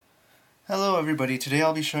Hello everybody, today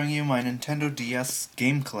I'll be showing you my Nintendo DS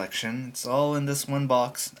game collection. It's all in this one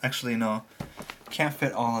box. Actually no, can't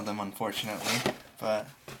fit all of them unfortunately, but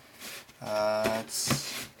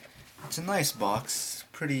it's a nice box,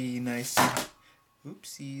 pretty nice.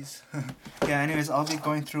 Oopsies. Yeah, anyways, I'll be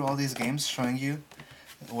going through all these games, showing you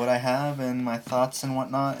what I have and my thoughts and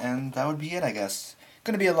whatnot, and that would be it I guess.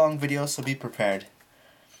 Gonna be a long video, so be prepared.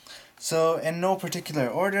 So, in no particular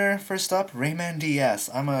order, first up, Rayman DS.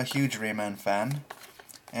 I'm a huge Rayman fan,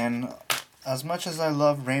 and as much as I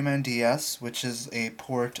love Rayman DS, which is a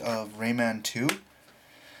port of Rayman 2,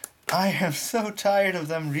 I am so tired of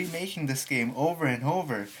them remaking this game over and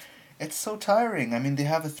over. It's so tiring. I mean, they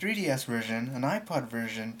have a 3DS version, an iPod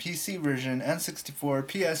version, PC version, N64,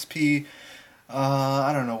 PSP,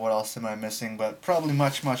 I don't know what else am I missing, but probably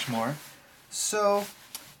much more. So,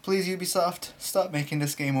 please Ubisoft, stop making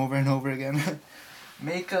this game over and over again.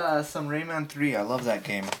 Make some Rayman 3, I love that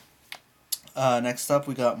game. Next up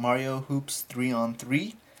we got Mario Hoops 3 on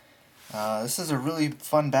 3. This is a really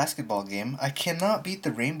fun basketball game. I cannot beat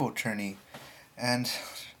the Rainbow Tourney. And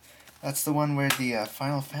that's the one where the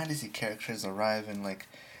Final Fantasy characters arrive and like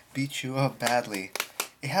beat you up badly.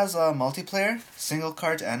 It has a multiplayer, single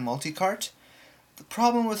cart and multi-cart. The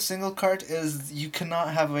problem with single cart is you cannot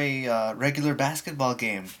have a regular basketball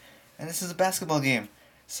game, and this is a basketball game,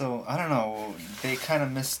 so I don't know, they kind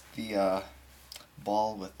of missed the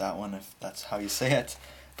ball with that one, if that's how you say it.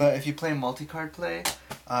 But if you play multi-cart play,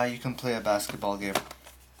 you can play a basketball game,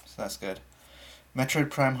 so that's good.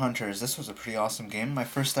 Metroid Prime Hunters, this was a pretty awesome game, my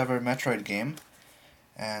first ever Metroid game,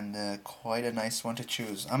 and quite a nice one to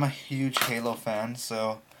choose. I'm a huge Halo fan,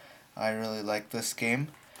 so I really like this game.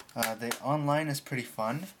 The online is pretty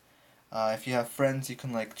fun. If you have friends, you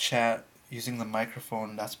can like chat using the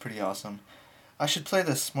microphone. That's pretty awesome. I should play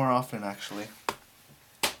this more often, actually.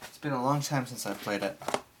 It's been a long time since I played it.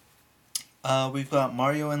 We've got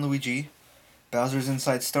Mario and Luigi, Bowser's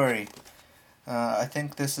Inside Story. I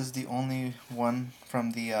think this is the only one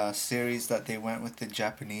from the series that they went with the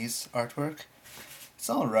Japanese artwork. It's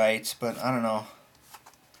alright, but I don't know.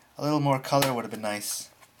 A little more color would have been nice.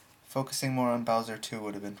 Focusing more on Bowser 2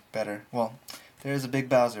 would have been better. Well, there is a big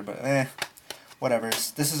Bowser, but whatever.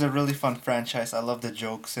 This is a really fun franchise. I love the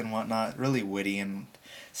jokes and whatnot. Really witty and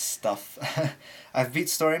stuff. I've beat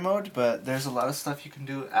story mode, but there's a lot of stuff you can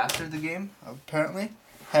do after the game, apparently.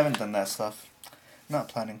 Haven't done that stuff. Not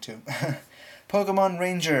planning to. Pokemon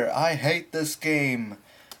Ranger. I hate this game.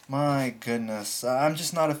 My goodness. I'm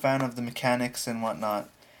just not a fan of the mechanics and whatnot.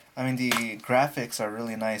 I mean, the graphics are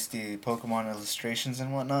really nice, the Pokemon illustrations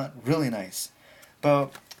and whatnot, really nice.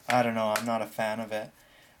 But, I don't know, I'm not a fan of it.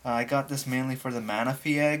 I got this mainly for the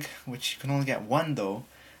Manaphy egg, which you can only get one though.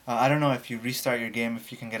 I don't know if you restart your game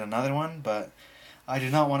if you can get another one, but I do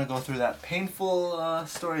not want to go through that painful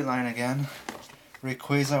storyline again.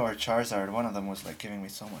 Rayquaza or Charizard, one of them was like giving me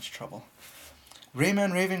so much trouble.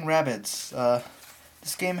 Rayman Raving Rabbids.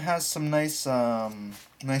 This game has some nice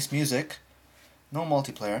music. No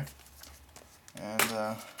multiplayer,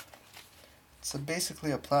 and it's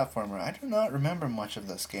basically a platformer. I do not remember much of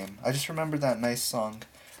this game. I just remember that nice song,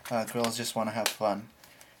 Girls Just Want to Have Fun.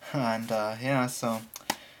 And yeah, so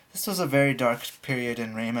this was a very dark period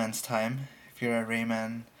in Rayman's time. If you're a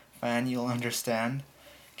Rayman fan, you'll understand.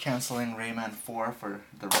 Canceling Rayman 4 for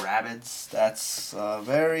the Rabbids, that's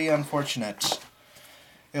very unfortunate.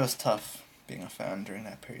 It was tough being a fan during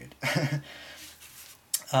that period.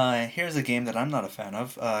 Here's a game that I'm not a fan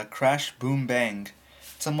of, Crash Boom Bang.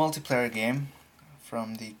 It's a multiplayer game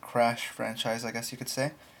from the Crash franchise, I guess you could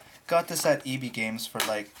say. Got this at EB Games for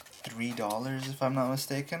like $3 if I'm not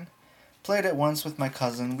mistaken. Played it once with my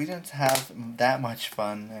cousin. We didn't have that much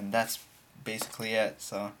fun, and that's basically it,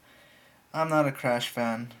 so I'm not a Crash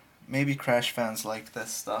fan. Maybe Crash fans like this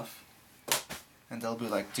stuff, and they'll be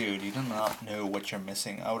like, dude, you do not know what you're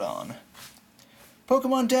missing out on.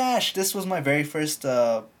 Pokemon Dash! This was my very first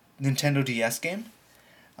Nintendo DS game.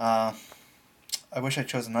 I wish I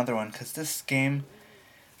chose another one, because this game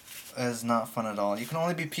is not fun at all. You can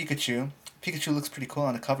only be Pikachu. Pikachu looks pretty cool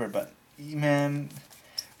on the cover, but man,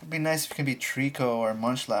 it would be nice if you can be Trico or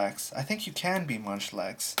Munchlax. I think you can be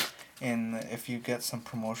Munchlax if you get some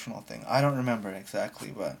promotional thing. I don't remember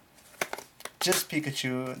exactly, but just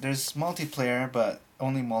Pikachu. There's multiplayer, but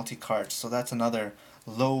only multi-carts, so that's another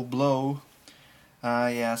low blow.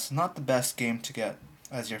 Yes, not the best game to get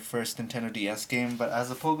as your first Nintendo DS game, but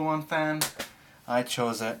as a Pokemon fan, I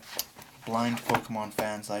chose it. Blind Pokemon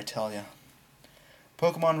fans, I tell ya.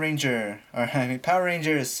 Pokemon Ranger, Power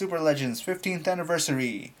Rangers Super Legends 15th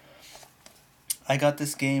Anniversary. I got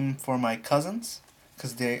this game for my cousins,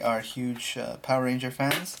 because they are huge Power Ranger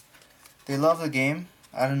fans. They love the game,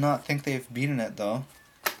 I do not think they've beaten it though.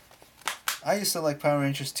 I used to like Power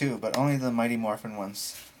Rangers too, but only the Mighty Morphin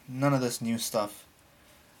ones. None of this new stuff.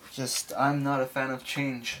 Just, I'm not a fan of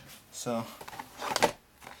change. So,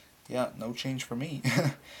 yeah, no change for me.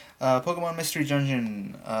 Pokemon Mystery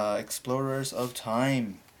Dungeon, Explorers of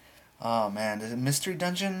Time. Oh man, the Mystery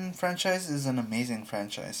Dungeon franchise is an amazing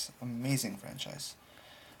franchise. Amazing franchise.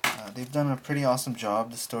 They've done a pretty awesome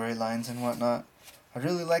job, the storylines and whatnot. I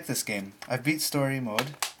really like this game. I've beat story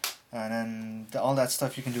mode, and then all that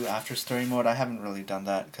stuff you can do after story mode, I haven't really done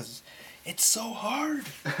that because it's so hard.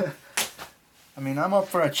 I mean, I'm up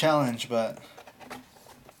for a challenge, but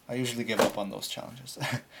I usually give up on those challenges.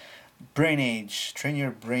 Brain Age, train your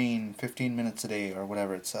brain 15 minutes a day, or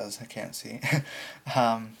whatever it says, I can't see.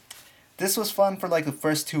 This was fun for like the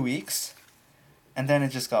first 2 weeks, and then it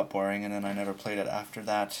just got boring, and then I never played it after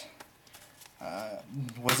that.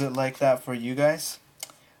 Was it like that for you guys?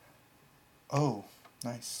 Oh,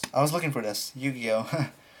 nice. I was looking for this, Yu-Gi-Oh!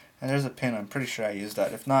 And there's a pin, I'm pretty sure I used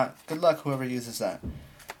that. If not, good luck whoever uses that.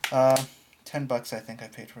 $10 I think I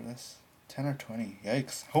paid for this. 10 or 20,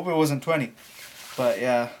 yikes. Hope it wasn't 20. But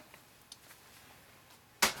yeah.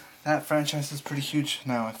 That franchise is pretty huge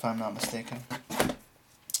now, if I'm not mistaken.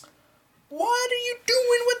 What are you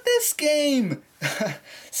doing with this game?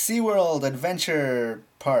 SeaWorld Adventure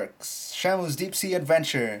Parks. Shamu's Deep Sea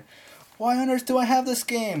Adventure. Why on earth do I have this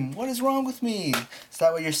game? What is wrong with me? Is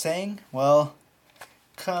that what you're saying? Well,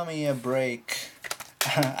 cut me a break.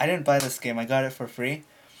 I didn't buy this game. I got it for free.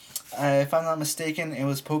 If I'm not mistaken, it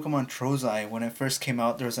was Pokemon Trozei. When it first came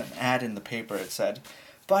out, there was an ad in the paper. It said,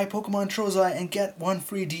 buy Pokemon Trozei and get one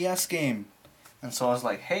free DS game. And so I was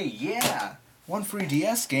like, hey, yeah, one free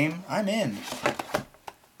DS game, I'm in.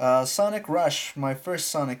 Sonic Rush, my first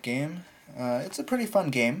Sonic game. It's a pretty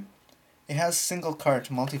fun game. It has single cart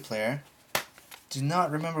multiplayer. Do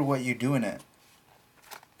not remember what you do in it.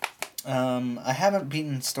 I haven't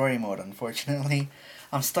beaten story mode, unfortunately.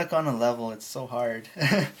 I'm stuck on a level, it's so hard.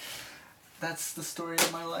 That's the story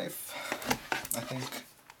of my life, I think.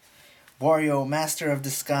 Wario, Master of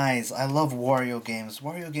Disguise. I love Wario games.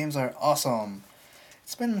 Wario games are awesome.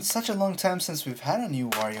 It's been such a long time since we've had a new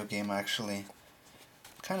Wario game, actually.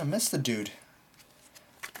 Kind of miss the dude.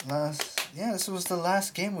 This was the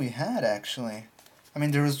last game we had, actually. I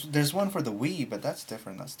mean, there's one for the Wii, but that's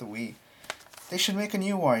different. That's the Wii. They should make a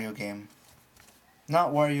new Wario game.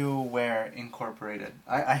 Not WarioWare Incorporated.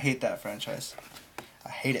 I hate that franchise. I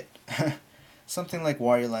hate it. Something like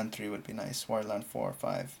Wario Land 3 would be nice. Wario Land 4 or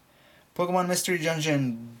 5. Pokemon Mystery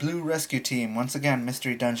Dungeon Blue Rescue Team. Once again,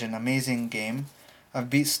 Mystery Dungeon. Amazing game. I've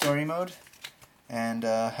beat story mode. And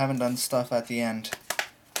haven't done stuff at the end.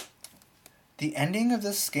 The ending of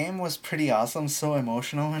this game was pretty awesome. So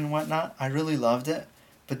emotional and whatnot. I really loved it.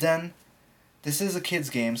 But then, this is a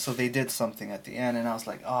kid's game, so they did something at the end, and I was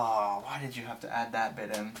like, oh, why did you have to add that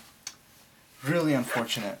bit in? Really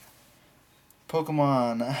unfortunate.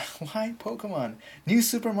 Pokemon. Why Pokemon? New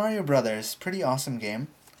Super Mario Brothers. Pretty awesome game.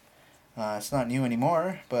 It's not new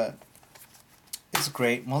anymore, but it's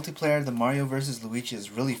great. Multiplayer, the Mario vs. Luigi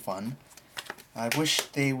is really fun. I wish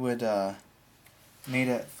they would made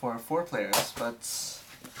it for 4 players, but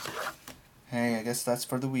hey, I guess that's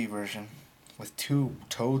for the Wii version. With 2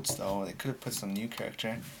 Toads, though. They could have put some new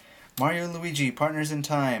character. Mario and Luigi, Partners in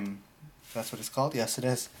Time. That's what it's called? Yes, it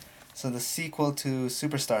is. So the sequel to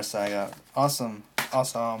Superstar Saga. Awesome.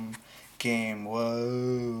 Awesome game.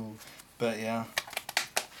 Whoa. But yeah.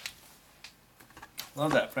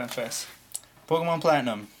 Love that franchise. Pokemon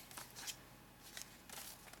Platinum.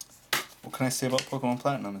 What can I say about Pokemon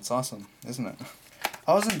Platinum? It's awesome, isn't it?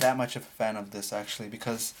 I wasn't that much of a fan of this, actually,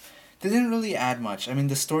 because they didn't really add much. I mean,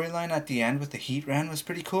 the storyline at the end with the Heatran was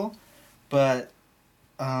pretty cool, but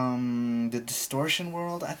the Distortion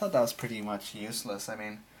World, I thought that was pretty much useless. I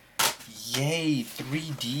mean, yay,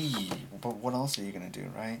 3D, but what else are you going to do,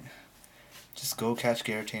 right? Just go catch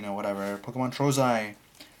Giratina, whatever. Pokemon Trozei,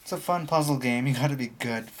 it's a fun puzzle game. You gotta be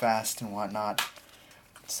good, fast, and whatnot.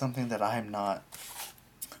 It's something that I'm not.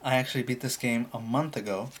 I actually beat this game a month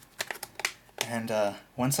ago. And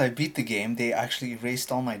once I beat the game, they actually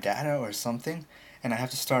erased all my data or something, and I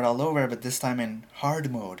have to start all over, but this time in hard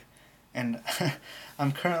mode. And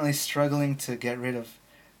I'm currently struggling to get rid of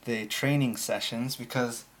the training sessions,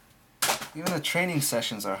 because even the training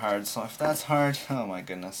sessions are hard, so if that's hard, oh my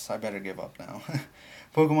goodness, I better give up now.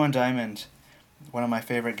 Pokemon Diamond, one of my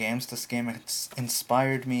favorite games. This game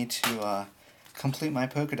inspired me to complete my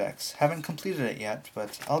Pokedex. Haven't completed it yet,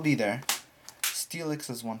 but I'll be there. Steelix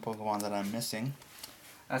is one Pokemon that I'm missing.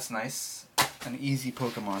 That's nice. An easy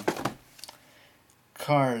Pokemon.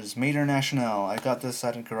 Cars, Mater National. I got this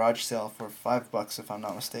at a garage sale for $5 if I'm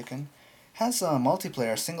not mistaken. Has a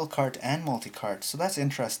multiplayer, single cart and multi-cart, so that's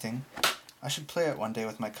interesting. I should play it one day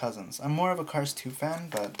with my cousins. I'm more of a Cars 2 fan,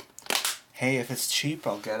 but hey, if it's cheap,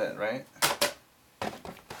 I'll get it, right?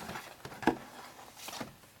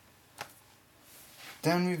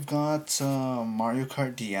 Then we've got Mario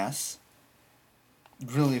Kart DS.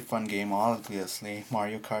 Really fun game, obviously.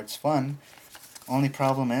 Mario Kart's fun. Only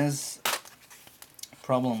problem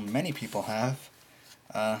many people have,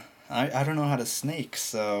 I don't know how to snake,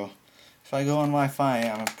 so if I go on Wi-Fi,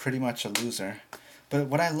 I'm pretty much a loser. But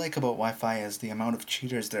what I like about Wi-Fi is the amount of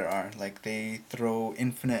cheaters there are. Like, they throw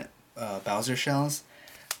infinite Bowser shells.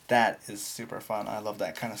 That is super fun. I love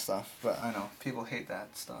that kind of stuff. But I know, people hate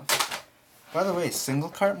that stuff. By the way, single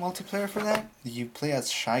cart multiplayer for that, you play as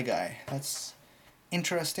Shy Guy. That's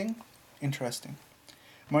interesting. Interesting.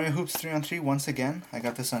 Mario Hoops 3-on-3 once again. I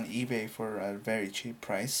got this on eBay for a very cheap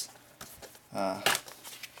price. The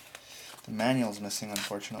manual's missing,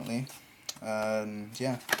 unfortunately.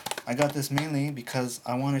 Yeah, I got this mainly because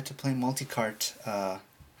I wanted to play multi-cart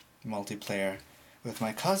multiplayer with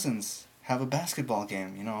my cousins. Have a basketball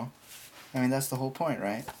game, you know. I mean, that's the whole point,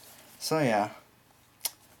 right? So yeah,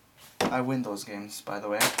 I win those games, by the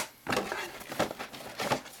way.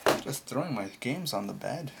 Just throwing my games on the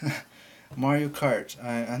bed. Mario Kart,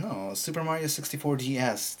 I know, Super Mario 64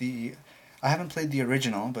 DS. I haven't played the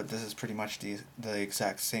original, but this is pretty much the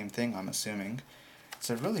exact same thing, I'm assuming. It's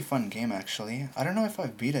a really fun game, actually. I don't know if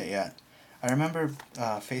I've beat it yet. I remember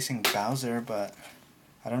facing Bowser, but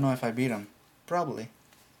I don't know if I beat him. Probably.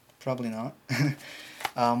 Probably not.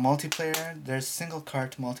 Multiplayer, there's single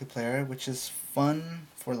cart multiplayer, which is fun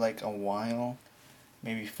for like a while.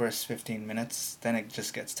 Maybe first 15 minutes, then it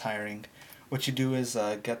just gets tiring. What you do is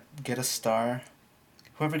get a star.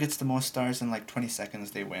 Whoever gets the most stars in like 20 seconds,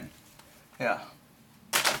 they win. Yeah.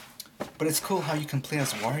 But it's cool how you can play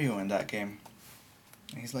as Wario in that game.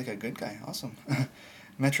 He's like a good guy. Awesome.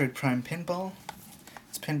 Metroid Prime Pinball.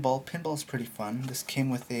 It's pinball. Pinball's pretty fun. This came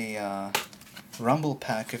with a Rumble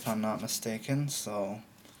pack, if I'm not mistaken, so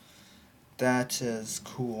that is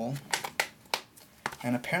cool.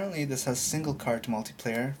 And apparently this has single cart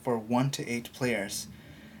multiplayer for 1 to 8 players.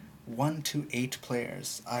 1 to 8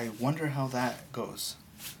 players. I wonder how that goes.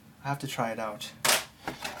 I have to try it out.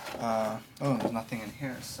 Oh, there's nothing in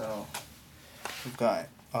here, so we've got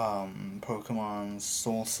Pokemon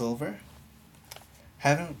Soul Silver.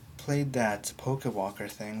 Haven't played that Pokewalker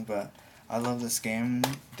thing, but I love this game.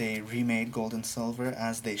 They remade Gold and Silver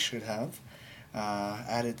as they should have.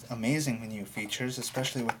 Added amazing new features,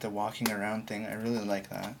 especially with the walking around thing. I really like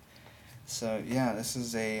that. So yeah, this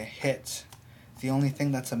is a hit. The only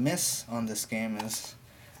thing that's amiss on this game is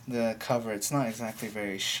the cover. It's not exactly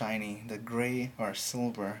very shiny. The gray or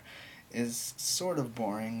silver is sort of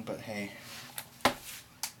boring, but hey.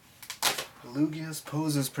 Lugia's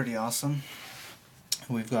pose is pretty awesome.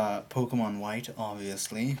 We've got Pokemon White,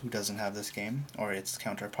 obviously, who doesn't have this game, or its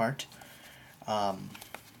counterpart.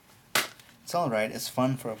 It's alright, it's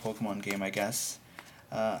fun for a Pokemon game, I guess.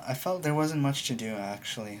 I felt there wasn't much to do,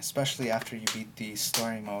 actually, especially after you beat the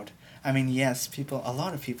story mode. I mean, yes, a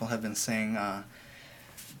lot of people have been saying,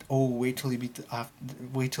 oh, wait till you beat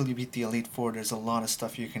the Elite Four, there's a lot of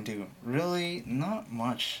stuff you can do. Really? Not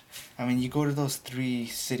much. I mean, you go to those 3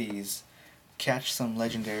 cities, catch some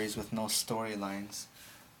legendaries with no storylines,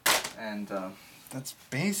 and that's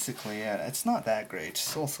basically it. It's not that great.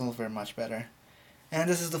 Soul Silver much better. And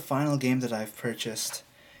this is the final game that I've purchased.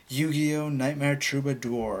 Yu-Gi-Oh! Nightmare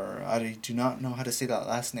Troubadour. I do not know how to say that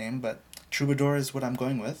last name, but Troubadour is what I'm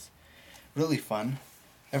going with. Really fun.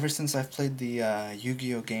 Ever since I've played the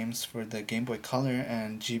Yu-Gi-Oh! Games for the Game Boy Color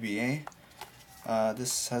and GBA,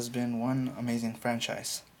 this has been one amazing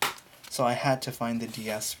franchise. So I had to find the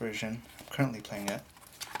DS version. I'm currently playing it.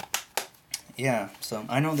 Yeah, so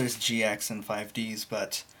I know there's GX and 5Ds,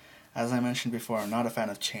 but as I mentioned before, I'm not a fan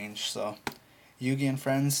of change, so Yugi and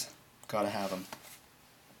friends, gotta have them.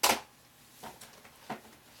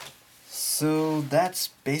 So that's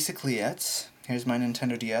basically it. Here's my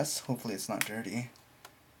Nintendo DS. Hopefully it's not dirty.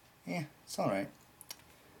 Yeah, it's alright.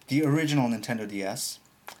 The original Nintendo DS.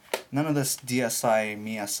 None of this DSi,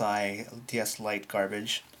 MiaSi, DS Lite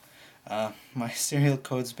garbage. My serial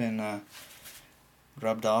code's been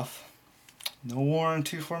rubbed off. No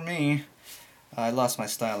warranty for me. I lost my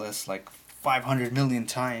stylus like 500 million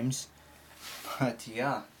times. But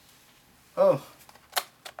yeah. Oh.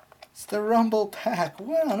 It's the Rumble pack.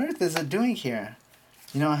 What on earth is it doing here?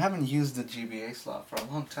 You know, I haven't used the GBA slot for a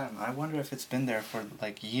long time. I wonder if it's been there for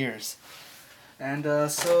like years.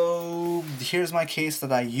 And so here's my case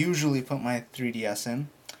that I usually put my 3DS in.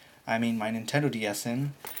 I mean my Nintendo DS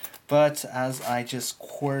in. But as I just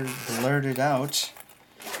blurted out,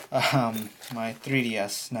 my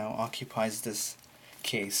 3DS now occupies this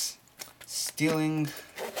case, stealing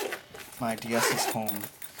my DS's home.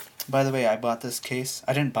 By the way, I bought this case.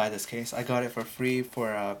 I didn't buy this case. I got it for free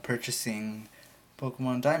for purchasing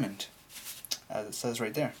Pokemon Diamond, as it says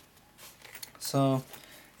right there. So,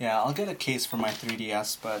 yeah, I'll get a case for my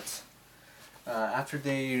 3DS, but after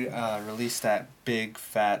they release that big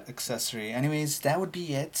fat accessory. Anyways, that would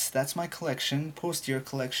be it. That's my collection. Post your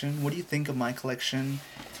collection. What do you think of my collection?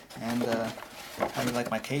 And how do you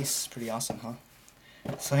like my case? Pretty awesome, huh?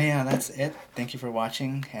 So yeah, that's it. Thank you for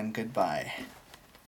watching, and goodbye.